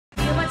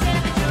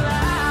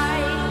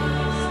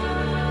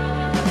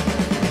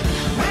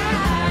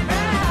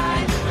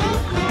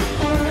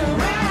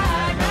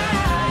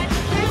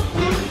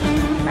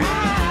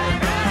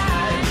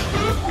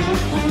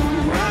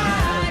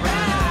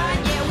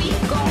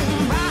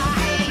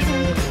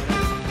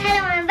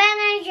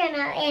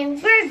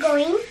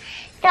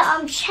So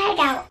check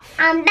out.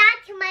 I'm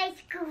back to my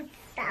school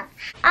stuff.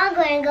 I'm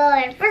gonna go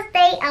on the first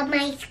day of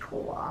my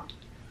school.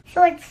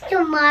 So it's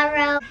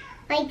tomorrow.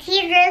 My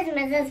teacher is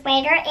Mrs.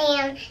 Waiter,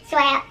 and so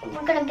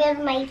we're gonna build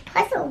my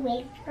puzzle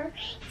wafer.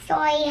 So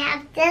I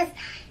have this.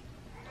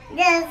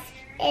 This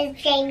is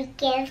Jamie's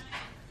gift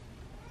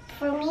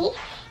for me,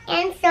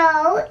 and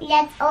so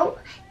let's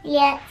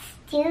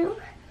do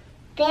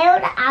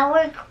build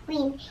our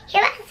queen. He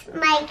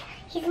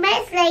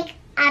smells like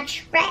a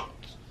trick.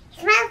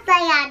 He smells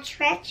like a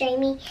trick,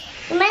 Jamie.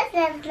 He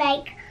smells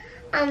like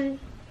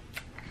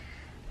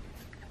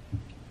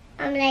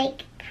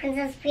like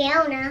Princess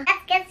Fiona.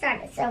 Let's get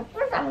started. So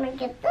first I'm gonna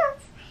get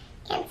this,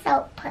 and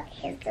so put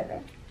his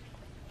little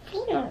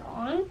finger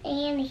on,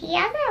 and he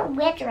has a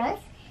wet dress,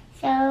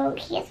 so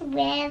he's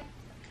with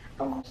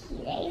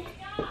heating.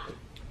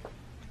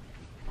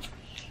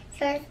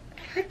 So let's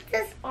put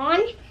this on.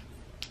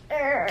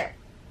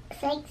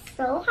 It's like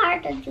so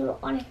hard to do it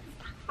on his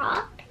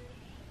top.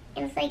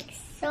 And it's like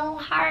so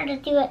hard to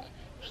do it.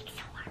 Like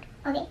so hard.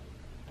 Okay,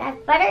 that's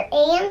butter,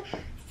 and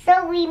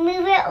so we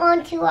move it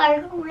onto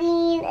our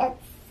queen.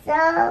 It's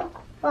so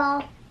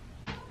cool.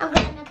 I'm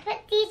gonna put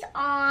these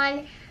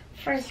on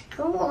for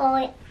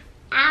school.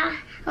 I'm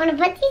gonna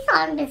put these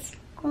on to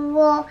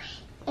school,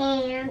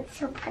 and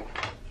so put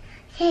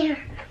there.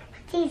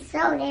 Put these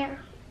so there.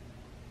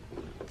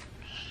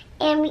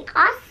 And we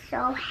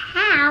also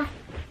have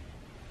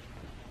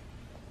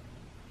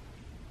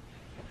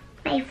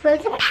my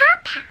frozen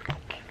pop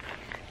pack.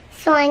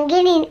 So I'm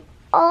getting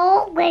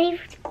all ready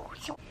for school.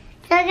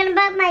 So I'm gonna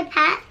put my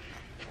pack.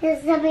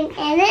 There's something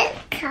in it.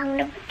 So I'm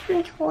gonna put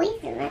some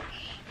toys in it.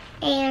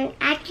 And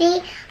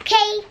actually,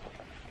 okay,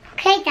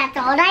 that's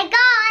all I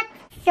got.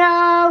 So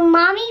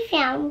mommy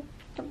found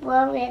the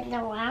blue with the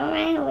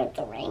round with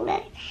the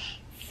rainbow.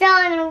 So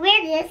I'm gonna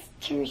wear this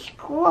to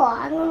school.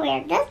 I'm gonna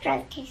wear this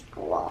dress to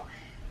school.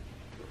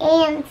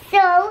 And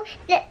so,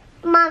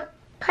 Mom,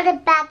 put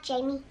it back,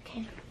 Jamie.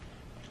 Okay.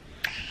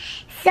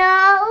 So,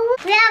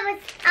 we have an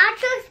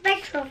actual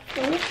special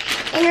thing,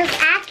 and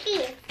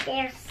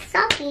there's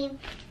something.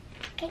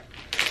 Okay,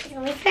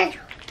 so we said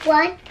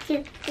 1,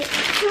 2, 3,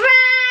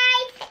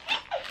 right!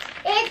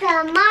 It's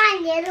a My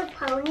Little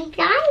Pony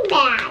dime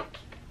bag.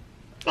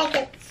 Like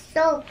it's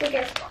so good.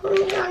 There's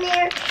ponies on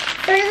there.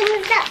 There's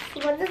some stuff.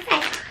 See what's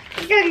inside?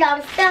 There's a lot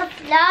of stuff.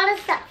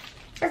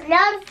 There's a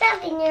lot of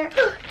stuff in there.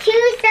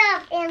 2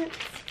 stuff and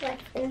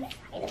what's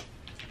inside of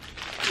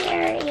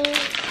there is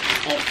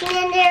it's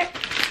in there.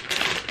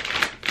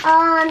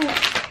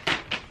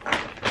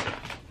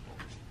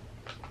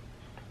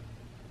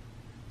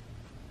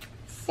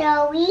 So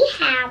we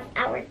have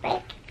our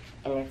book,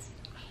 and it's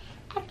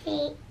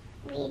actually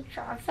we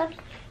draw some.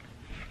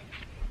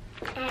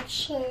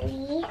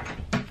 Actually,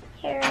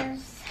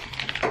 there's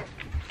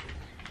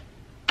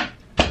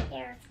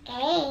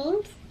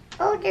games.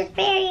 Oh, there's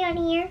berry on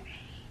here.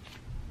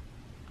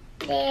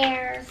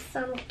 There's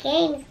some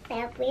games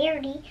that we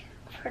already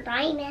for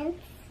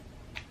diamonds.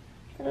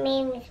 The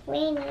name is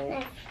Wayne and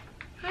the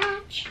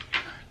hatch.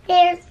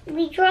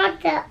 We draw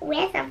the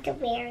rest of the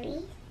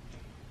berries.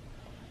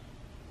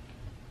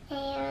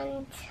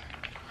 And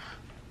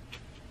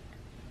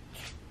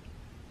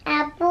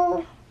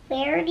apple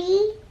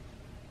berry.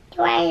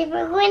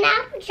 We're going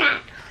apple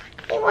shop.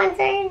 The ones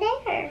are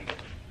there.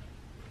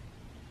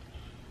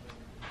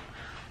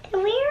 The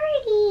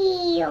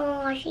rarity.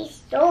 Oh,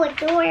 she's so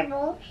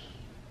adorable.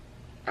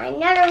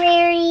 Another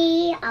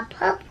rarity, a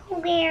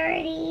purple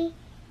rarity,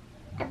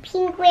 a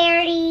pink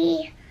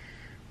rarity,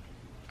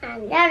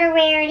 another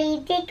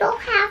rarity. They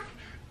don't have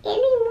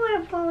any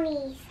more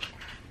ponies.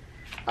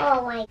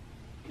 Oh my,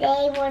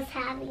 they was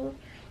having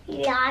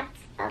lots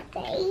of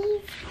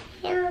days.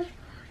 And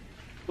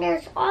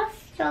there's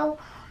also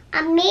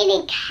a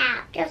mini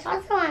cap. There's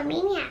also a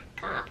mini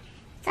cap.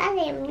 It's also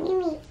a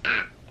mini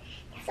app.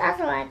 There's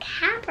also a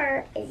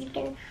capper, as you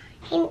can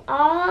hang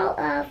all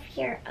of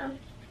your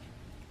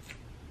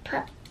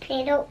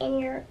potato in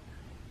your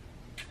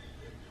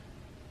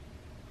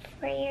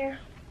for your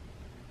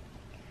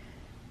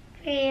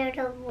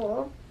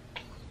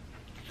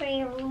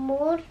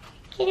mold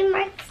kitty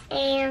marks.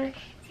 And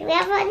so we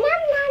have a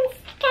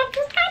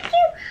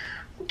statue.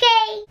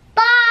 Okay,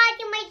 bye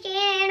to my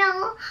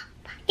channel.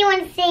 If you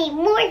want to see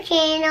more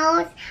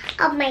channels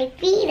of my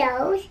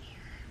videos,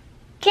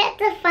 click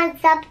the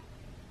thumbs up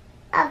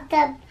of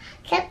the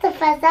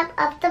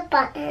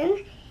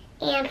button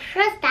and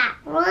press that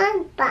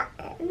one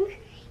button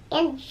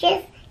and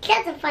just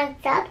click the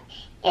thumbs up.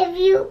 If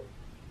you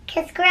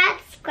can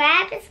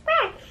subscribe to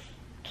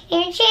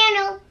your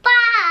channel.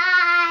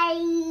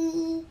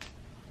 Bye.